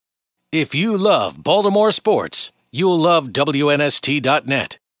If you love Baltimore sports, you'll love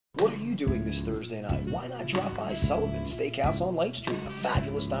WNST.net. What are you doing this Thursday night? Why not drop by Sullivan's Steakhouse on Lake Street? A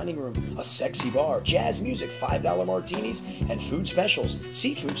fabulous dining room, a sexy bar, jazz music, $5 martinis, and food specials.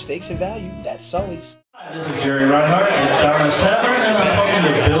 Seafood, steaks, and value. That's Sully's. Hi, this is Jerry Reinhardt at Donnas Tavern, and I'm talking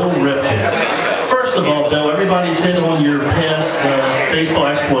to Bill Ripken. First of all, Bill, everybody's hit on your past baseball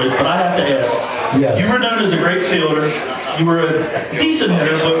exploits, but I have to ask. Yes. You were known as a great fielder. You were a decent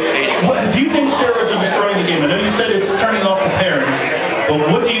hitter, but do you think steroids are destroying the game? I know you said it's turning off the parents,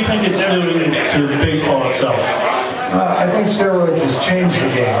 but what do you think it's doing to baseball itself? I think steroids has changed the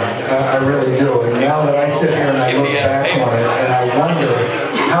game. I really do. And now that I sit here and I look back on it, and I wonder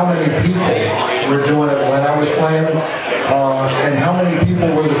how many people were doing it when I was playing, and how many people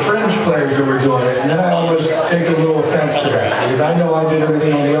were the fringe players that were doing it. And then I always take a little offense to that, because I know I did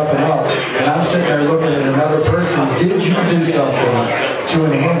everything on the up and up, and I'm sitting there looking at another person. Did you do something to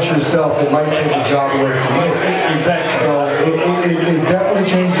enhance yourself that might take a job away from you? Exactly. So it's definitely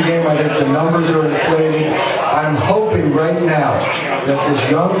changed the game. I think the numbers are inflated. I'm hoping right now that this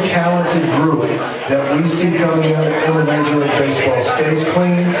young, talented group that we see coming in the Major League Baseball stays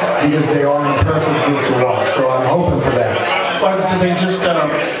clean, because they are an impressive group to watch. So I'm hoping for that. Well, so they just,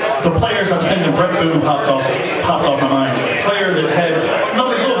 the players, I was thinking Brett Boone popped off my mind. A player that had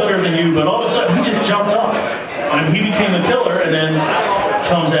numbers a little better than you, but all of a sudden he just jumped up. And he became a killer, and then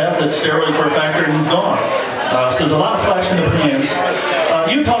comes out that steroids were a factor and he's gone. So there's a lot of flash in the pans.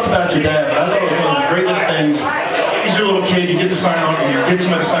 You talked about your dad, but I thought it was one of the greatest things. He's your little kid, you get to sign on, you get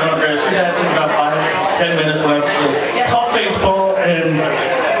somebody to sign autographs. Your dad took about 5-10 minutes when I taught baseball, and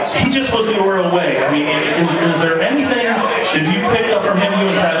he just was the world away. I mean, is there anything that you picked up from him, you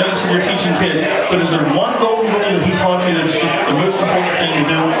and Pat, I know this is your teaching kids, but is there one golden rule that he taught you that's just the most important thing to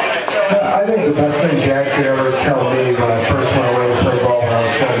do? I think the best thing Dad could ever tell me when I first went away to play ball when I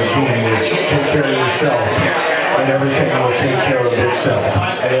was 17 was take care of yourself, and everything will take care of itself.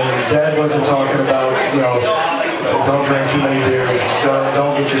 And Dad wasn't talking about, don't drink too many beers,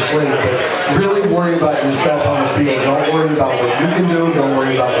 don't get your sleep, but really worry about yourself on the field. Don't worry about what you can do, don't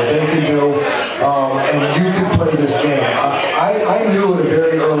worry about what they can do, and you can play this game. I knew at a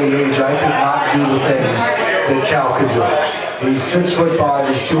very early age I could not do the things that Cal could do. He's 6'5",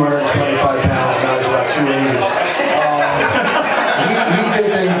 he's 225 pounds, now he's about 280. He did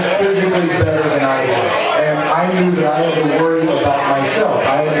things physically better than I did, and I knew that I had to worry about myself.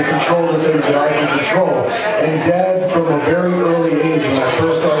 I had to control the things that I could control. And Dad, from a very early age, when I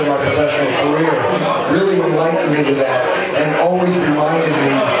first started my professional career, really enlightened me to that, and always reminded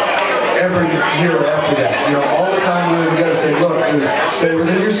me every year after that. All the time we were together, say, look, stay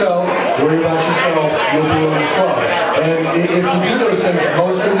within yourself, worry about yourself, you'll be on the club. And if you do those things,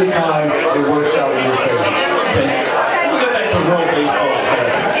 most of the time, it works out in your favor. Okay. We'll go back to World Baseball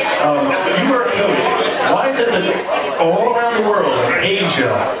Classic. You were a coach. Why is it that all around the world, Asia,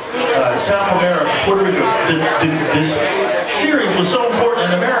 South America, Puerto Rico, this series was so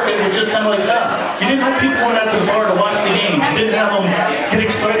important in America, it was just kind of like that. You didn't have people going out to the bar to watch the games. You didn't have them get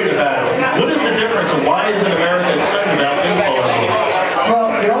excited about it. What is the difference, and why isn't America excited about baseball anymore? Well,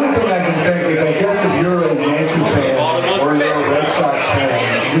 the only thing I can think is, I guess if you're a Yankee fan or you're a Red Sox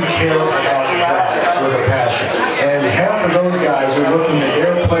fan, you care about that with a passion. And half of those guys are looking at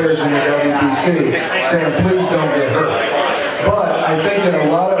their players in the WBC saying, please don't get hurt. But I think in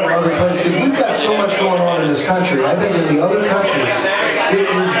a lot of other places, because we've got so much going on in this country, I think in the other countries, it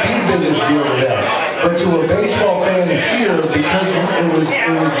is the biggest deal to them. But to a baseball fan here, because it was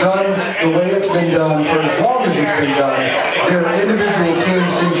done the way it's been done for as long as it's been done, their individual team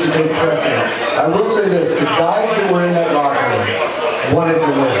seems to take precedent. I will say this, the guys that were in that locker room wanted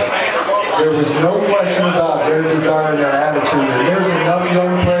to win. There was no question about their desire and their attitude. And there's enough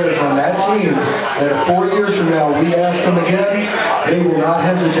young players on that team that if 4 years from now we ask them again, they will not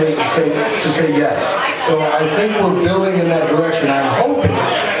hesitate to say yes. So I think we're building in that direction. I'm hoping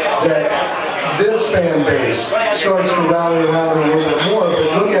that this fan base starts to rally around a little bit more,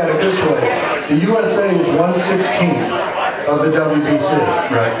 but look at it this way. The USA is 1/16 of the WBC.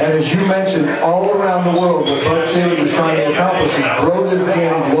 Right. And as you mentioned, all around the world, what Bud Selig was trying to accomplish is grow this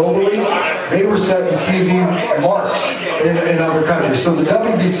game globally. They were setting TV marks in other countries. So the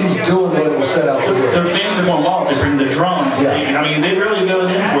WBC is doing what it was set out to do. Their fans are going wild. They bring the drums. Yeah. I mean, they really go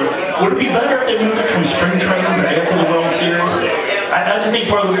into it. Would it be better if they moved it from spring training to after the World Series? I just think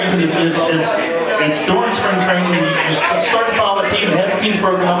part of the reason is it's during spring training, and you start to follow the team, and half the team's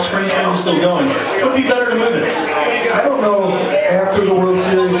broken up, spring training's still going. It would be better to move it. I don't know after the World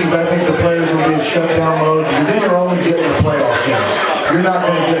Series, because I think the players will be in shutdown mode, because then you're only getting the playoff teams. You're not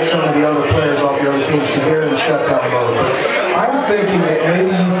going to get some of the other players off the other teams because they're in shutdown mode. But I'm thinking that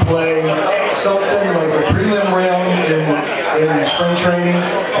maybe you play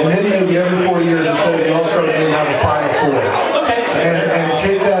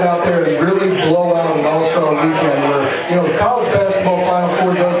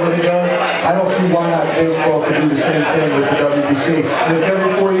I don't see why not baseball could do the same thing with the WBC. And it's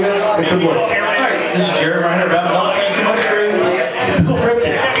every 4 years, it could work. All right, this is Jerry Reinhardt wrapping up. Thank you much for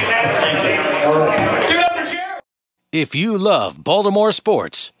Thank you. All right. Give it up for Jerry. If you love Baltimore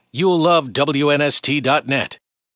sports, you'll love WNST.net.